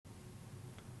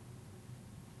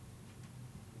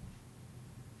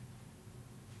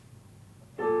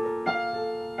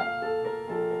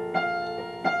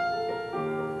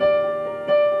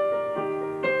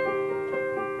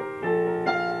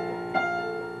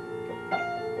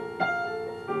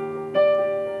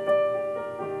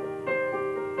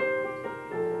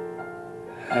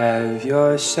Have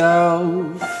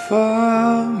yourself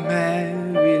a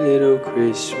merry little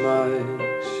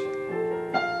Christmas.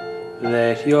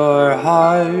 Let your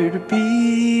heart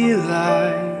be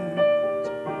light.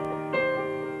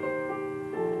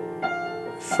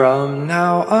 From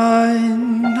now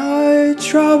on, our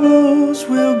troubles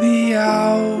will be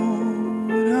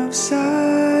out of sight.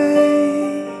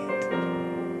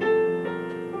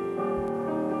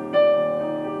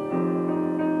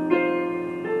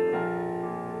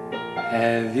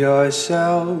 Have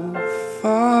yourself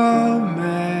a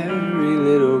merry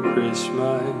little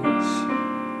Christmas.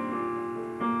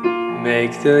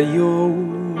 Make the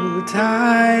Yuletide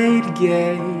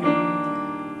gay.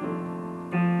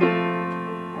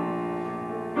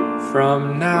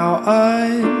 From now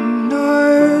on,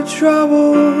 our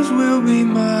troubles will be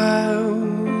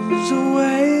miles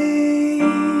away.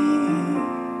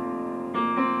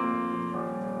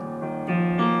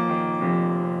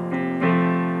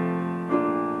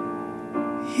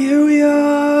 Here we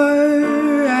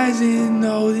are, as in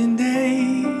olden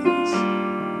days,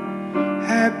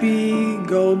 happy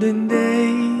golden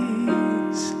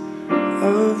days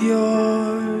of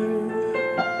yore.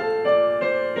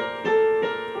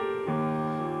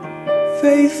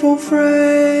 Faithful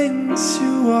friends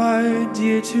who are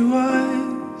dear to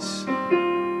us,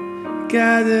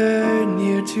 gather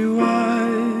near to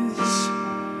us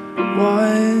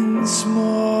once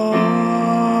more.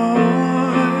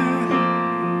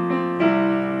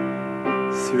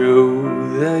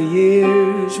 Through the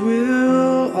years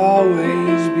we'll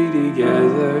always be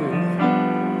together,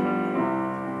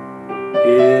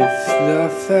 if the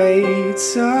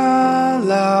fates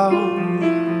allow.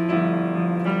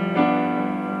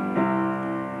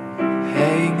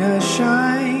 Hang a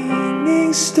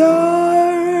shining star